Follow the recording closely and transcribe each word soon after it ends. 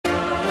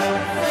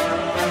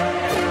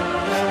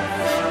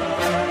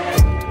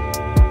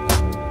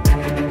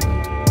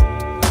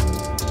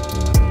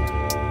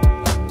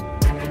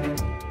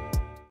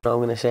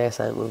sure I'm going to share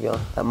something with you.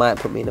 That might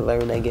put me in a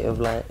very negative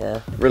light,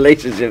 yeah.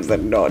 Relationships are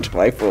not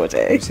my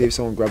forte. See if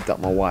someone grabbed up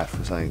my wife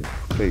or something,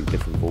 completely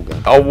different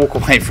ballgame. I'll walk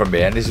away from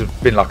it, and this has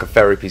been like a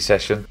therapy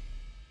session.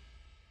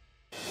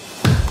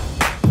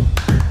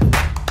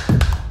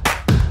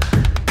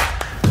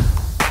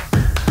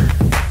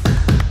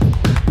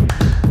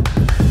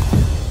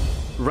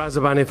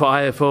 Razabani for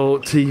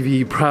IFL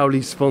TV,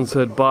 proudly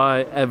sponsored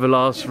by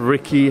Everlast,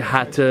 Ricky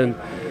Hatton.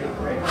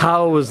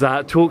 How was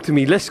that? Talk to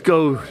me. Let's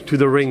go to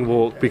the ring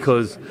walk,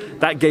 because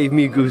that gave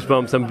me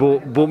goosebumps and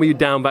brought me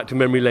down back to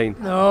memory lane.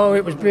 No,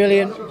 it was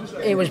brilliant.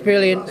 It was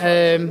brilliant.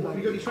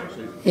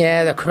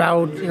 Yeah, the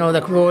crowd, you know,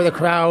 the roar of the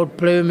crowd,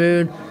 Blue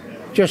Moon.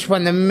 Just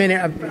when the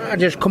minute I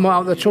just come out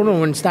of the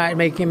tunnel and started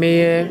making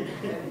me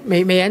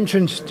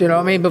entrance, do you know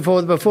what I mean?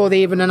 Before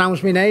they even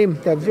announced my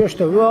name, just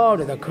the roar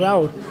of the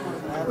crowd.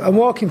 And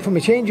walking from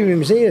the changing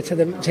rooms here to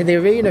the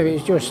arena, it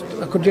was just,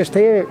 I could just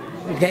hear it.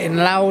 It was getting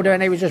louder,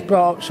 and it was just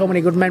brought up so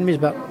many good memories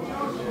back.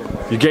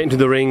 You get into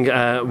the ring,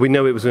 we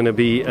know it was going to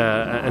be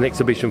an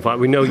exhibition fight.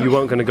 We know you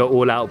weren't going to go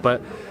all out,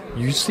 but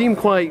you seem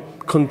quite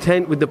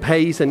content with the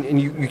pace, and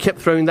you kept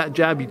throwing that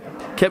jab, you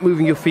kept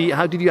moving your feet.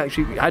 How did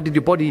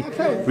your body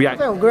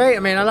react? I felt great. I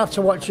mean, I'll have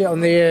to watch it on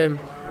the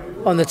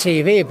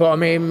TV, but I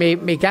mean, my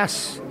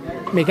gas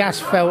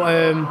felt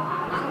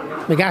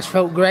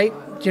great.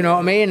 Do you know what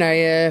I mean?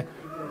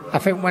 I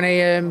think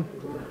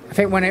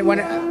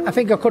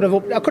I could have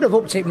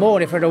upped it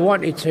more if I'd have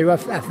wanted to. I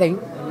think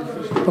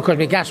because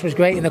my gas was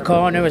great in the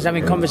corner. I was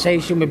having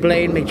conversation with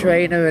Blaine, my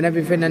trainer, and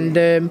everything. And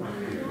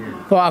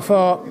but I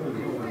thought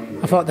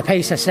the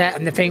pace I set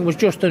and the thing was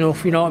just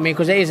enough. You know what I mean?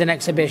 Because it is an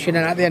exhibition,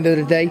 and at the end of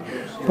the day,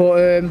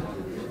 but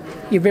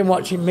you've been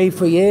watching me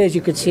for years.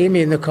 You could see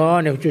me in the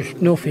corner,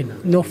 just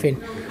nothing.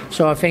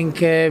 So I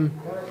think.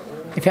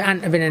 If it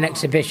hadn't been an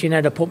exhibition,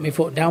 I'd have put my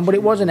foot down, but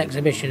it was an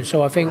exhibition,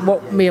 so I think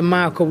what me and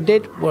Marco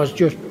did was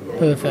just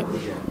perfect.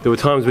 There were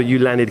times where you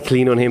landed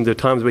clean on him, there were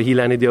times where he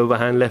landed the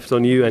overhand left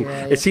on you, and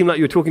it seemed like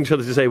you were talking to each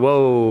other to say,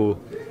 whoa.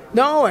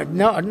 No,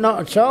 not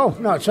at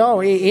all.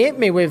 He hit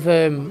me with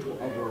a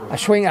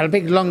swing at a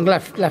big long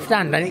left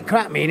hand, and it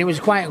cracked me, and it was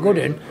quite a good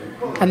one.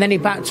 And then he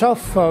backed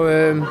off for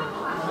a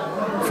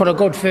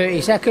good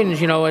 30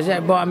 seconds, you know.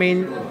 But I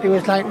mean, it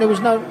was like there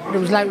was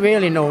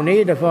really no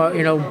need. I thought,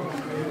 you know,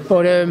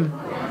 but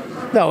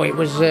no, it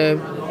was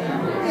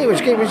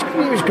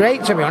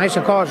great, to be honest.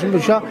 Of course, it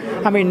was shot.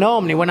 I mean,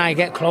 normally when I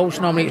get close,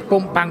 it's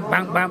bump, bang,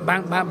 bang, bang,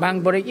 bang, bang,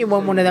 bang. But it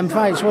wasn't one of them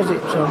fights, was it?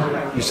 So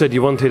you said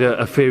you wanted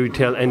a fairy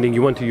tale ending.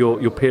 You wanted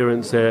your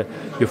parents there,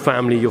 your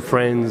family, your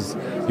friends,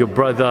 your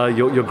brother,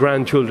 your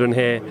grandchildren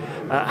here.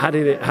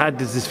 How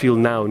does this feel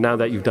now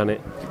that you've done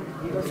it?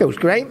 It feels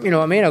great. You know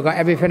what I mean? I got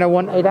everything I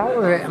wanted out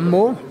of it and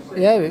more.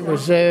 Yeah, it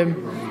was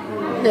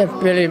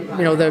brilliant.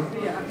 You know, the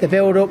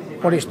build up,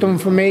 what it's done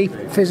for me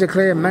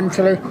physically and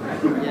mentally,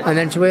 and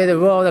then to hear the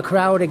roar of the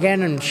crowd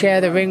again and share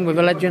the ring with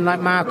a legend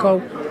like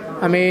Marco.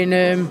 I mean,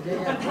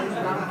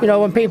 you know,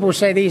 when people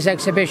say these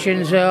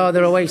exhibitions,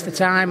 they're a waste of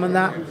time and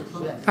that,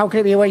 how can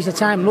it be a waste of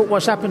time? Look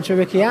what's happened to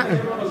Ricky Hatton.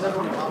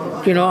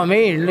 Do you know what I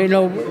mean? You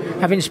know,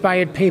 I've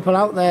inspired people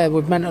out there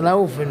with mental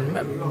health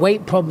and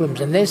weight problems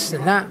and this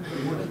and that,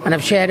 and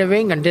I've shared a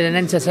ring and did an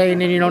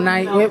entertaining, you know,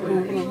 night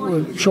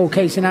with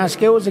showcasing our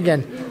skills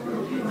again.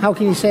 How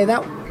can you say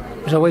that?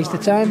 It was a waste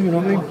of time, you know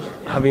what I mean?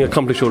 Having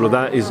accomplished all of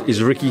that,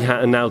 is Ricky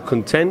Hatton now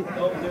content?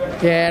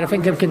 Yeah, I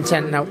think I'm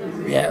content now.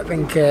 Yeah, I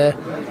think. I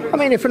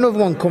mean, if another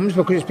one comes,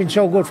 because it's been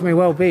so good for my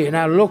well-being,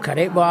 I'll look at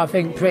it. But I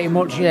think pretty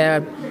much, yeah,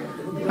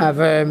 I've.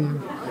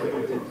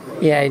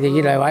 Yeah,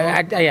 you know,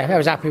 I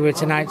was happy with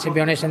tonight, to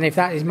be honest. And if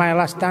that is my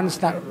last dance,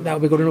 that'll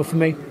be good enough for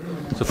me.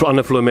 So, I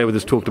know Floyd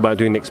Mayweather's talked about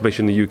doing an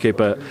exhibition in the UK,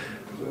 but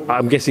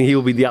I'm guessing he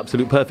will be the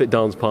absolute perfect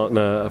dance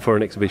partner for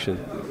an exhibition.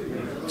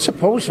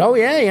 Suppose so,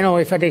 yeah. You know,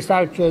 if I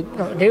decide to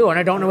do one,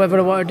 I don't know whether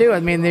I want to do it. I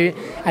mean,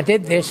 I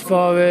did this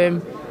for,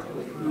 you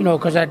know,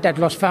 because I'd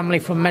lost family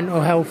from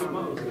mental health.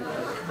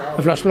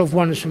 I've lost loved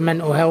ones from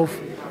mental health,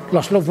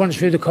 lost loved ones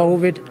through the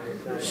COVID.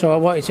 So I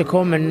wanted to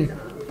come and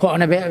put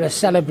on a bit of a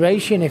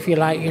celebration, if you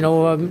like,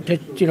 to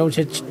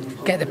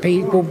get the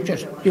people,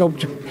 just,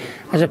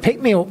 as a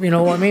pick-me-up, you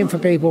know what I mean, for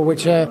people,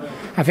 which I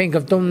think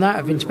I've done that.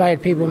 I've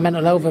inspired people with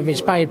mental health, I've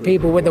inspired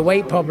people with the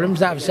weight problems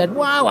that have said,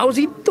 wow, how's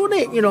he done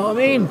it, you know what I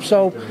mean?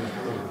 So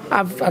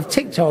I've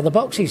ticked all the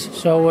boxes,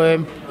 so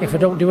if I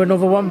don't do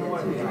another one,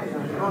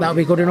 that'll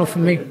be good enough for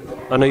me.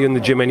 I know you're in the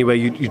gym anyway,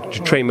 you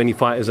train many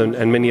fighters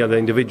and many other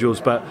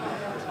individuals, but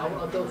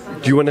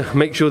do you want to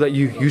make sure that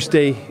you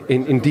stay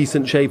in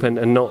decent shape and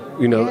not,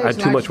 add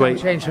too much weight?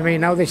 Change for me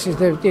now. This is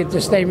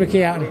the stay Ricky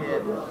Hatton.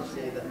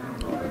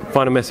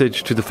 Final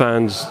message to the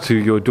fans, to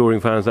your adoring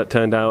fans that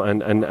turned out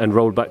and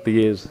rolled back the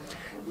years.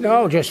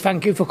 No, just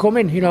thank you for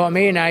coming. You know what I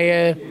mean?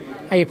 I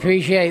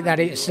appreciate that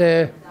it's,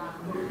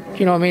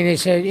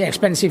 it's an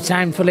expensive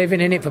time for living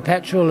in it, for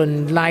petrol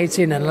and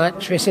lighting and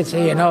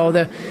electricity and all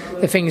the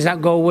things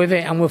that go with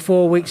it. And we're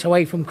 4 weeks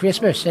away from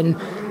Christmas, and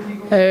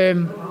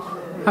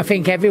I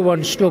think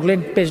everyone's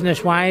struggling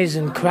business-wise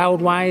and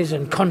crowd-wise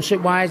and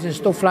concert-wise and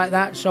stuff like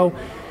that. So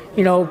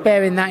you know,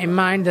 bearing that in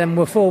mind, and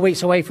we're 4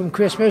 weeks away from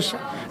Christmas,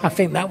 I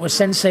think that was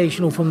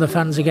sensational from the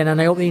fans again,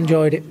 and I hope they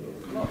enjoyed it.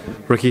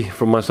 Ricky,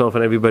 from myself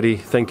and everybody,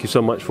 thank you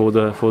so much for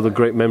the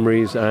great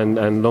memories,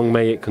 and long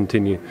may it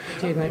continue.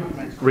 Cheers, mate.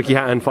 Ricky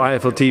Hatton for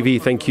IFL TV,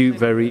 thank you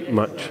very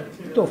much.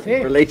 Stuff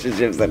here.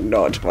 Relationships are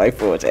not my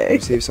forte.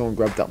 See if someone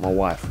grabbed up my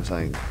wife for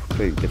saying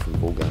completely different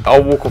ball game.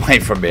 I'll walk away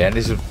from it, and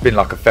this has been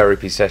like a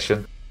therapy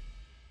session.